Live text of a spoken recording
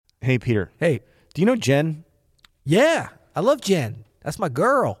Hey, Peter. Hey. Do you know Jen? Yeah, I love Jen. That's my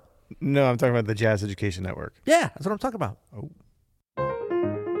girl. No, I'm talking about the Jazz Education Network. Yeah, that's what I'm talking about. Oh.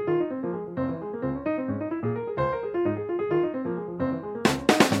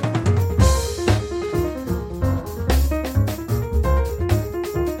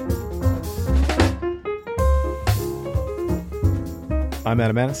 I'm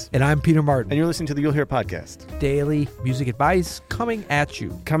Adam Manis. And I'm Peter Martin. And you're listening to the You'll Hear It podcast. Daily music advice coming at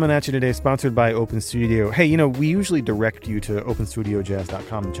you. Coming at you today, sponsored by Open Studio. Hey, we usually direct you to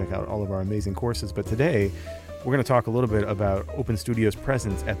openstudiojazz.com and check out all of our amazing courses. But today, we're going to talk a little bit about Open Studio's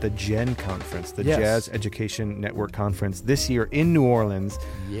presence at the JEN Conference, the Jazz Education Network Conference, this year in New Orleans.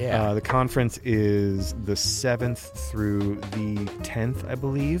 Yeah. The conference is the 7th through the 10th, I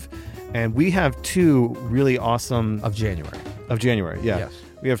believe. And we have two really awesome... Of January. Of January, yeah. Yes.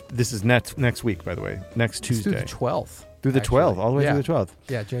 We have. This is next week, by the way. Next Tuesday. It's through the 12th. Through the 12th, all the way through the 12th.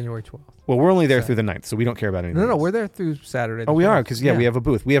 Yeah, January 12th. Well, we're only there through the 9th, so we don't care about anything. No, else. we're there through Saturday. Oh, we are, because, we have a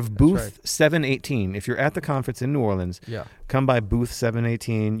booth. We have booth right. 718. If you're at the conference in New Orleans, come by booth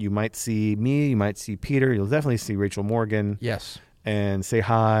 718. You might see me, you might see Peter, you'll definitely see Rachel Morgan. Yes. And say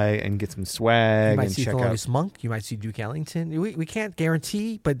hi and get some swag. You might and see check Thelonious out. Monk. You might see Duke Ellington. We can't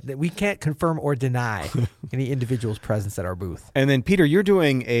guarantee, but we can't confirm or deny any individual's presence at our booth. And then, Peter, you're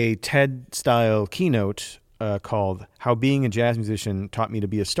doing a TED-style keynote called How Being a Jazz Musician Taught Me to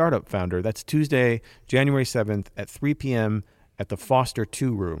Be a Startup Founder. That's Tuesday, January 7th at 3 p.m. at the Foster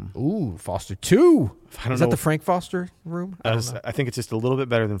 2 room. Ooh, Foster 2. Is that the Frank Foster room? I think it's just a little bit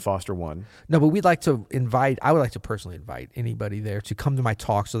better than Foster 1. No, but I would like to personally invite anybody there to come to my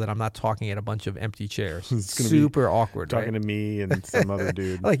talk so that I'm not talking at a bunch of empty chairs. It's super awkward. Talking to me and some other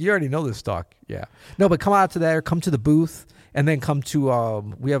dude. Like, you already know this talk. Yeah. No, but come out to there, come to the booth, and then come to,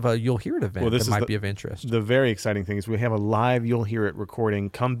 we have a You'll Hear It event that might be of interest. The very exciting thing is we have a live You'll Hear It recording.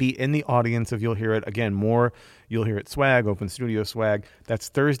 Come be in the audience of You'll Hear It. Again, more You'll Hear It swag, Open Studio swag. That's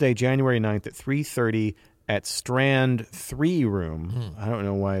Thursday, January 9th at 3:30 at Strand 3 room. I don't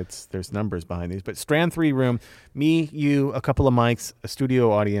know why there's numbers behind these, but Strand 3 room, me, you, a couple of mics, a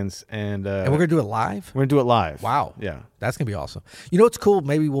studio audience, and we're going to do it live? We're going to do it live. Wow. Yeah. That's going to be awesome. You know what's cool?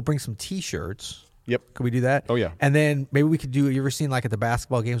 Maybe we'll bring some T-shirts. Yep. Could we do that? Oh, yeah. And then maybe we could do, you ever seen like at the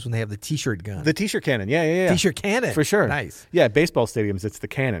basketball games when they have the T-shirt gun? The T-shirt cannon. Yeah. T-shirt cannon. For sure. Nice. Yeah, baseball stadiums, it's the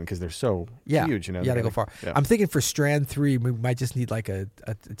cannon because they're so huge. You got to go far. Yeah. I'm thinking for Strand 3, we might just need like a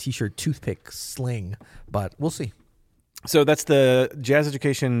T-shirt toothpick sling, but we'll see. So that's the Jazz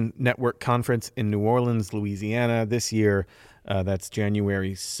Education Network Conference in New Orleans, Louisiana this year. That's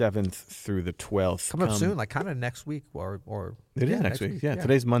January 7th through the 12th. Coming up soon, like kind of next week or It is next week. Yeah,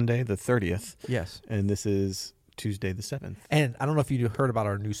 today's Monday, the 30th. Yes. And this is Tuesday, the 7th. And I don't know if you heard about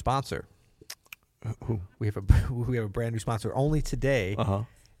our new sponsor. Who? We have a brand new sponsor only today.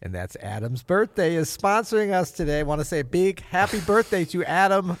 And that's Adam's birthday is sponsoring us today. I want to say a big happy birthday to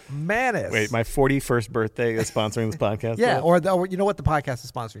Adam Manis. Wait, my 41st birthday is sponsoring this podcast? Yeah, or you know what? The podcast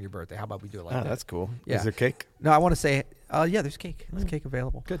is sponsoring your birthday. How about we do it like that? That's cool. Yeah. Is there cake? No, I want to say, there's cake. There's cake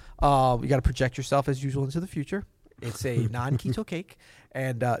available. Good. You got to project yourself as usual into the future. It's a non-keto cake.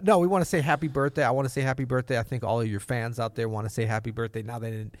 And no, we want to say happy birthday. I want to say happy birthday. I think all of your fans out there want to say happy birthday now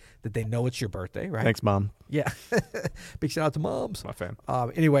that they know it's your birthday, right? Thanks, Mom. Yeah. Big shout out to moms. My fan.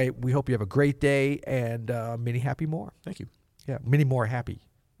 Anyway, we hope you have a great day and many happy more. Thank you. Yeah, many more happy.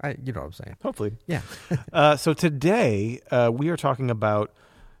 You know what I'm saying. Hopefully. Yeah. So today we are talking about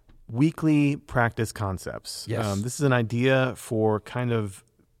weekly practice concepts. Yes. This is an idea for kind of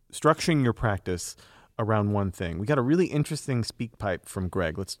structuring your practice around one thing. We got a really interesting speak pipe from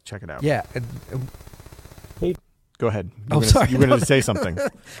Greg. Let's check it out. Yeah. Hey, go ahead. Sorry. You were going to say something.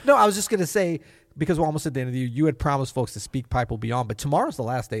 No, I was just going to say, because we're almost at the end of the year, you had promised folks the speak pipe will be on, but tomorrow's the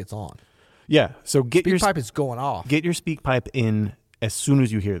last day it's on. Yeah. So get speak pipe is going off. Get your speak pipe in as soon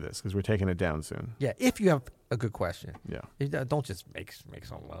as you hear this, because we're taking it down soon. Yeah. If you have a good question. Yeah. Don't just make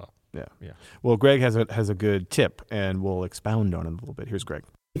something up. Yeah. Well, Greg has a good tip, and we'll expound on it a little bit. Here's Greg.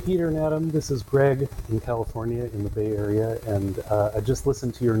 Hey, Peter and Adam, this is Greg in California in the Bay Area, and I just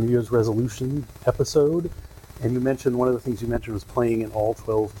listened to your New Year's resolution episode, and one of the things you mentioned was playing in all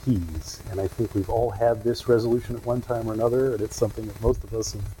 12 keys, and I think we've all had this resolution at one time or another, and it's something that most of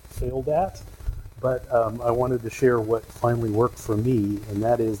us have failed at, but I wanted to share what finally worked for me, and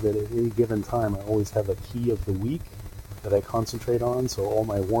that is that at any given time I always have a key of the week that I concentrate on, so all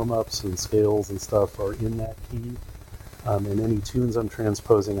my warm-ups and scales and stuff are in that key. And any tunes I'm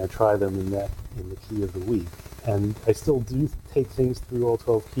transposing, I try them in the key of the week. And I still do take things through all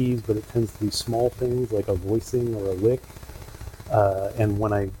 12 keys, but it tends to be small things like a voicing or a lick. And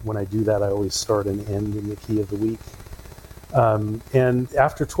when I do that, I always start and end in the key of the week. And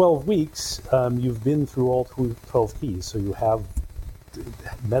after 12 weeks, you've been through all 12 keys, so you have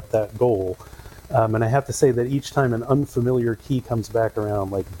met that goal. And I have to say that each time an unfamiliar key comes back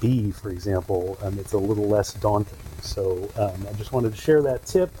around, like B, for example, it's a little less daunting. So I just wanted to share that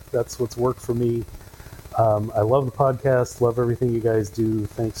tip. That's what's worked for me. I love the podcast. Love everything you guys do.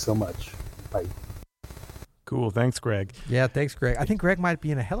 Thanks so much. Bye. Cool. Thanks, Greg. Yeah, thanks, Greg. I think Greg might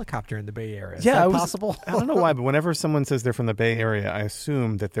be in a helicopter in the Bay Area. Is Yeah, that possible? I don't know why, but whenever someone says they're from the Bay Area, I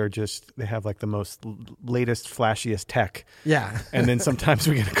assume that they have like the most latest, flashiest tech. Yeah. And then sometimes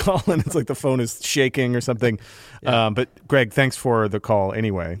we get a call and it's like the phone is shaking or something. Yeah. But Greg, thanks for the call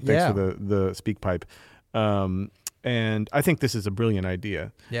anyway. Thanks Yeah. for the speak pipe. And I think this is a brilliant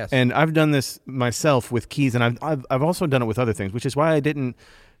idea. Yes. And I've done this myself with keys, and I've also done it with other things, which is why I didn't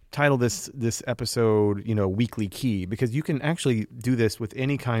title this episode, weekly key, because you can actually do this with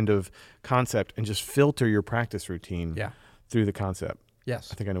any kind of concept and just filter your practice routine through the concept. Yes.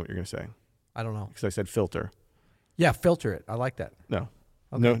 I think I know what you're going to say. I don't know. Because I said filter. Yeah, filter it. I like that. No.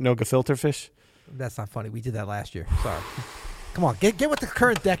 Okay. No gefilter fish? That's not funny. We did that last year. Sorry. Come on, get with the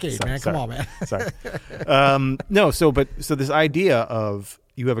current decade, man. Come on, man. Sorry. So this idea of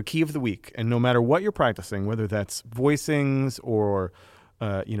you have a key of the week, and no matter what you're practicing, whether that's voicings or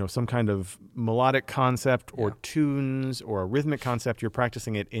some kind of melodic concept or tunes or a rhythmic concept, you're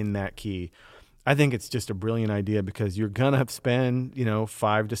practicing it in that key. I think it's just a brilliant idea because you're gonna spend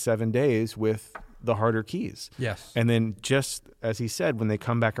 5 to 7 days with the harder keys. Yes. And then just as he said, when they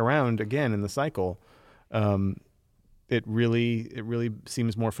come back around again in the cycle, it really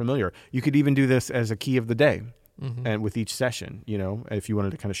seems more familiar. You could even do this as a key of the day, and with each session, if you wanted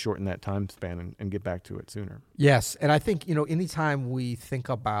to kind of shorten that time span and get back to it sooner. Yes, and I think anytime we think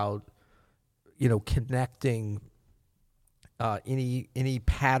about connecting any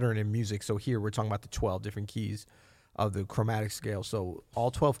pattern in music. So here we're talking about the 12 different keys of the chromatic scale. So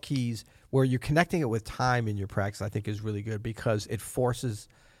all 12 keys, where you're connecting it with time in your practice, I think is really good because it forces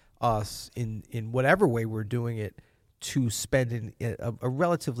us in whatever way we're doing it to spend a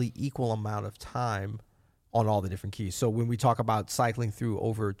relatively equal amount of time on all the different keys. So when we talk about cycling through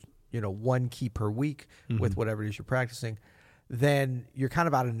over, one key per week with whatever it is you're practicing, then you're kind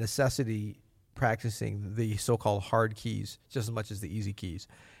of out of necessity practicing the so-called hard keys just as much as the easy keys.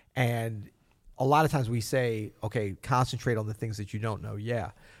 And a lot of times we say, okay, concentrate on the things that you don't know.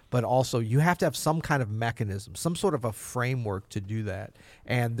 Yeah. But also you have to have some kind of mechanism, some sort of a framework to do that.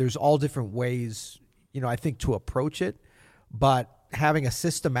 And there's all different ways, I think, to approach it. But having a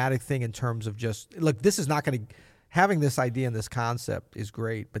systematic thing in terms of just, look, this is not going to, having this idea and this concept is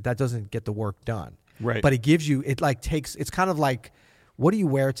great, but that doesn't get the work done. Right. But it gives you, it's kind of like, what do you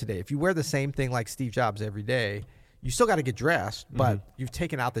wear today? If you wear the same thing like Steve Jobs every day, you still got to get dressed, but you've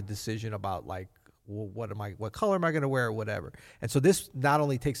taken out the decision about like, well, what color am I going to wear or whatever. And so this not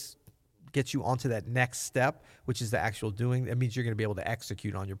only gets you onto that next step, which is the actual doing. It means you're going to be able to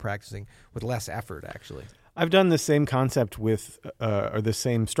execute on your practicing with less effort, actually. I've done the same concept with, or the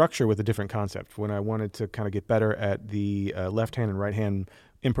same structure with a different concept. When I wanted to kind of get better at the left hand and right hand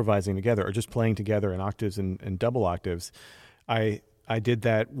improvising together, or just playing together in octaves and double octaves, I did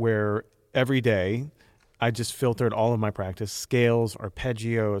that where every day I just filtered all of my practice, scales,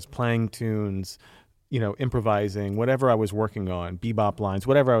 arpeggios, playing tunes, improvising, whatever I was working on, bebop lines,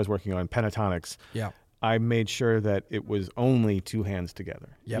 whatever I was working on, pentatonics. Yeah. I made sure that it was only two hands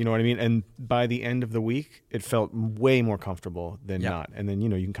together. Yep. You know what I mean? And by the end of the week, it felt way more comfortable than Yep. not. And then, you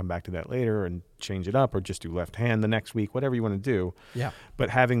can come back to that later and change it up or just do left hand the next week, whatever you want to do. Yeah. But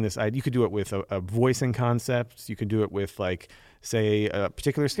having this idea, you could do it with a voicing concept. You could do it with, like, say, a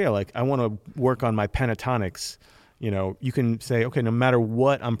particular scale. Like, I want to work on my pentatonics. You can say, okay, no matter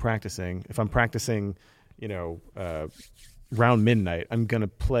what I'm practicing, if I'm practicing, round midnight, I'm going to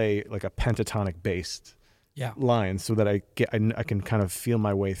play like a pentatonic based line so that I can kind of feel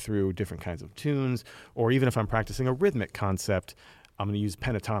my way through different kinds of tunes. Or even if I'm practicing a rhythmic concept, I'm going to use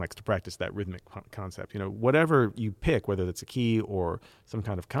pentatonics to practice that rhythmic concept. Whatever you pick, whether that's a key or some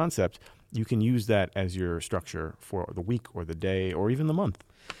kind of concept, you can use that as your structure for the week or the day or even the month.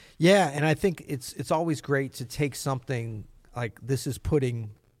 Yeah, and I think it's always great to take something like this is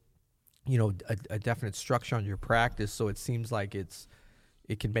putting a definite structure on your practice, so it seems like it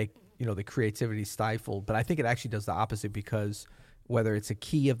can make the creativity stifled. But I think it actually does the opposite, because whether it's a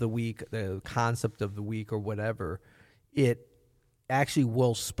key of the week, the concept of the week, or whatever, it actually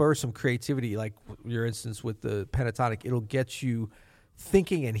will spur some creativity. Like your instance with the pentatonic, it'll get you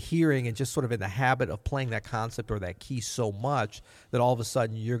thinking and hearing and just sort of in the habit of playing that concept or that key so much that all of a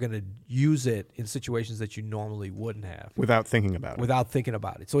sudden you're going to use it in situations that you normally wouldn't have. Without thinking about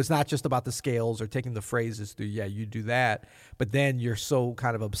it. So it's not just about the scales or taking the phrases through, you do that, but then you're so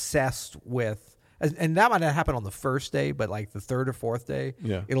kind of obsessed with, and that might not happen on the first day, but like the third or fourth day,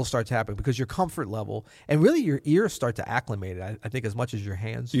 it'll start to happen because your comfort level and really your ears start to acclimate it, I think, as much as your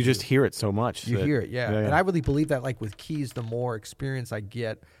hands. You just hear it so much. You hear it, yeah. And I really believe that, like with keys, the more experience I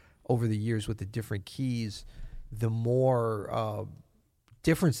get over the years with the different keys, the more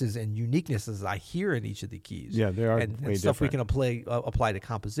differences and uniquenesses I hear in each of the keys. Yeah, they are and way stuff different. we can apply to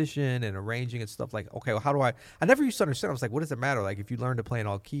composition and arranging and stuff like, okay, well, how do I never used to understand. I was like, what does it matter? Like, if you learn to play in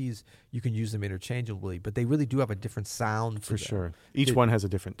all keys, you can use them interchangeably, but they really do have a different sound For sure. Each one has a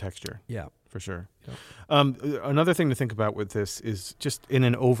different texture. Yeah. For sure. Yeah. Another thing to think about with this is just in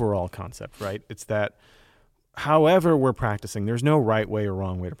an overall concept, right? It's that however we're practicing, there's no right way or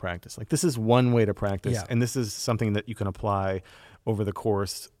wrong way to practice. Like, this is one way to practice, and this is something that you can apply over the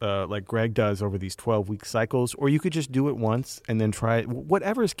course, like Greg does over these 12-week cycles, or you could just do it once and then try it.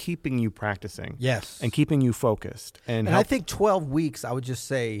 Whatever's keeping you practicing. Yes. And keeping you focused. And I think 12 weeks, I would just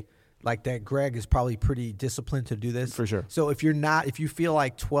say, like, that Greg is probably pretty disciplined to do this. For sure. So if you feel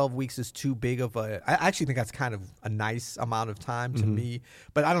like 12 weeks is too big of I actually think that's kind of a nice amount of time to me.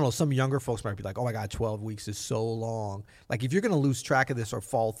 But I don't know, some younger folks might be like, oh my God, 12 weeks is so long. Like, if you're going to lose track of this or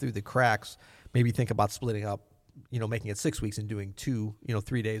fall through the cracks, maybe think about splitting up, making it 6 weeks and doing 2,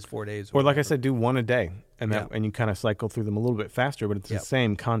 3 days, 4 days. Or like I said, do one a day, and and you kind of cycle through them a little bit faster, but it's the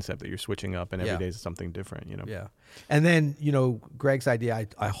same concept that you're switching up, and every day is something different, Yeah. And then, Greg's idea,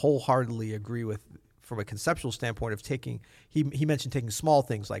 I wholeheartedly agree with from a conceptual standpoint of taking, he mentioned taking small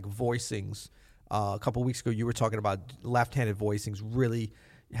things like voicings. A couple of weeks ago, you were talking about left-handed voicings, really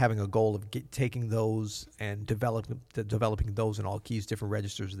having a goal of taking those and developing those in all keys, different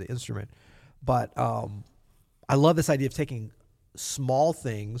registers of the instrument. But I love this idea of taking small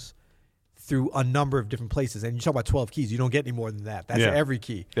things through a number of different places. And you talk about 12 keys, you don't get any more than that. That's every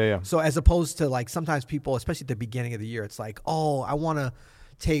key. Yeah. So as opposed to, like, sometimes people, especially at the beginning of the year, it's like, oh, I want to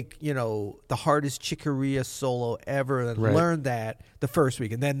take, the hardest Chicoria solo ever and learn that the first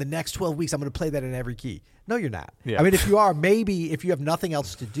week. And then the next 12 weeks, I'm going to play that in every key. No, you're not. Yeah. I mean, if you are, maybe if you have nothing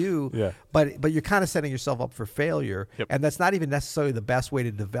else to do, but you're kind of setting yourself up for failure. Yep. And that's not even necessarily the best way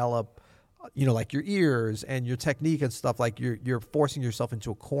to develop like your ears and your technique and stuff. Like, you're forcing yourself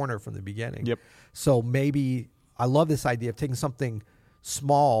into a corner from the beginning. Yep. So maybe I love this idea of taking something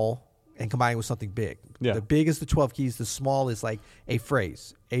small and combining with something big. Yeah. The big is the 12 keys. The small is like a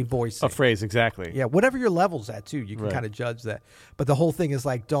phrase, a voice. A phrase, exactly. Yeah, whatever your level's at, too. You can kind of judge that. But the whole thing is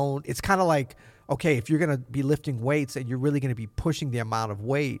like, it's kind of like, okay, if you're going to be lifting weights and you're really going to be pushing the amount of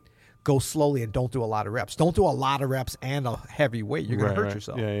weight, go slowly and don't do a lot of reps. Don't do a lot of reps and a heavy weight. You're going to hurt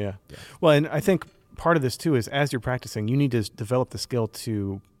yourself. Yeah. Well, and I think part of this, too, is as you're practicing, you need to develop the skill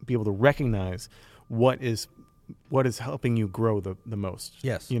to be able to recognize what is helping you grow the most.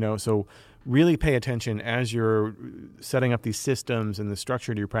 Yes. So really pay attention as you're setting up these systems and the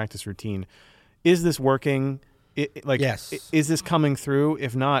structure to your practice routine. Is this working? Yes. Is this coming through?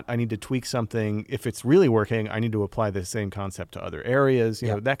 If not, I need to tweak something. If it's really working, I need to apply the same concept to other areas,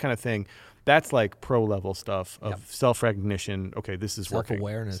 that kind of thing. That's like pro level stuff of self-recognition. Okay, this is working.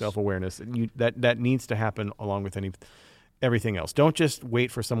 Self-awareness. That needs to happen along with everything else. Don't just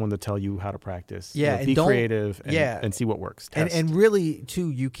wait for someone to tell you how to practice. Yeah, be creative and see what works. Test. And really,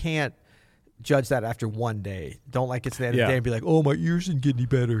 too, you can't judge that after one day. Don't get to the end of the day and be like, oh, my ears didn't get any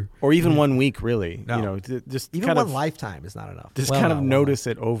better. Or even 1 week, really. No. Just even kind one of, lifetime is not enough. Just notice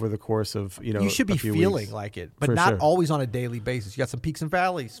it over the course of, you should be feeling weeks. like it, but For not sure. always on a daily basis. You got some peaks and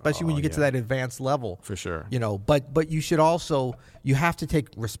valleys, especially when you get to that advanced level. For sure. But you should also, you have to take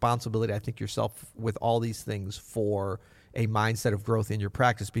responsibility, I think, yourself with all these things for a mindset of growth in your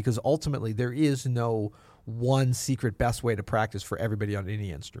practice, because ultimately there is no one secret best way to practice for everybody on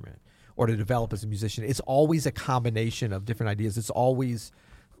any instrument or to develop as a musician. It's always a combination of different ideas. It's always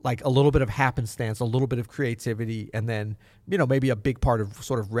like a little bit of happenstance, a little bit of creativity, and then, maybe a big part of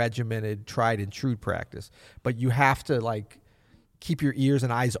sort of regimented, tried and true practice. But you have to keep your ears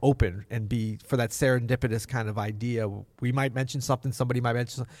and eyes open and be for that serendipitous kind of idea. We might mention something, somebody might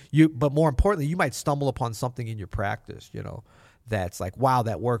mention something, but more importantly, you might stumble upon something in your practice, that's like, wow,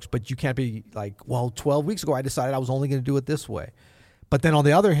 that works. But you can't be like, well, 12 weeks ago, I decided I was only going to do it this way. But then on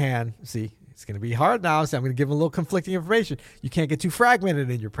the other hand, see, it's going to be hard now, so I'm going to give them a little conflicting information. You can't get too fragmented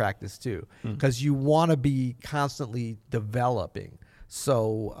in your practice, too, because you want to be constantly developing.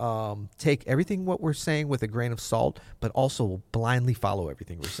 So take everything what we're saying with a grain of salt, but also blindly follow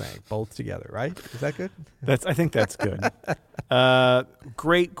everything we're saying, both together. Right? Is that good? I think that's good.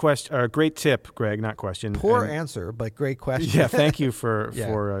 Great question, or great tip, Greg. Not question. Poor answer, but great question. Yeah, thank you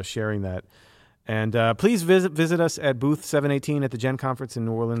for sharing that. And please visit us at booth 718 at the Gen Conference in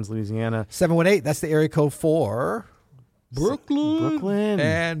New Orleans, Louisiana. 718. That's the area code for Brooklyn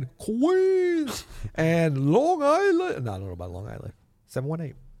and Queens and Long Island. No, I don't know about Long Island.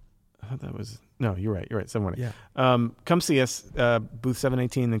 718. That was you're right. 718. Yeah. Come see us, booth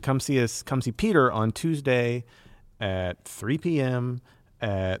 718. Then come see Peter on Tuesday at 3 p.m.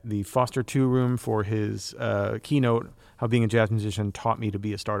 at the Foster 2 room for his keynote, How Being a Jazz Musician Taught Me to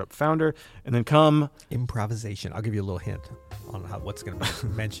Be a Startup Founder. And then come... Improvisation. I'll give you a little hint on what's going to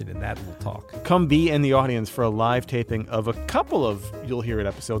be mentioned in that little talk. Come be in the audience for a live taping of a couple of You'll Hear It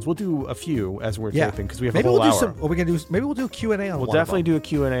episodes. We'll do a few as we're taping because we have a whole hour. Maybe we'll do a Q&A on We'll one definitely of do a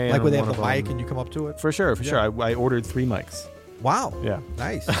Q&A. like where they have the mic and you come up to it? For sure. I ordered 3 mics. Wow. Yeah.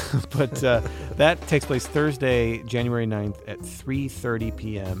 Nice. But that takes place Thursday, January 9th at 3:30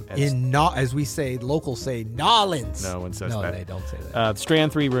 p.m. As we say, locals say, Nolans. No one says that. No, they don't say that.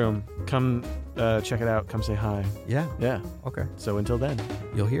 Strand 3 room. Come check it out. Come say hi. Yeah. Yeah. Okay. So until then.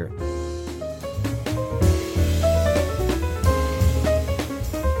 You'll hear it.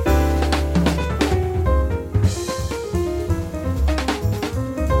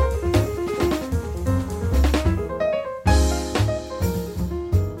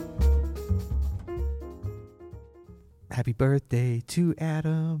 Happy birthday to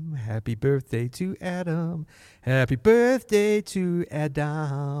Adam. Happy birthday to Adam. Happy birthday to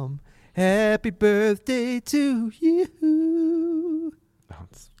Adam. Happy birthday to you. Oh,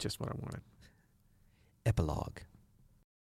 it's just what I wanted. Epilogue.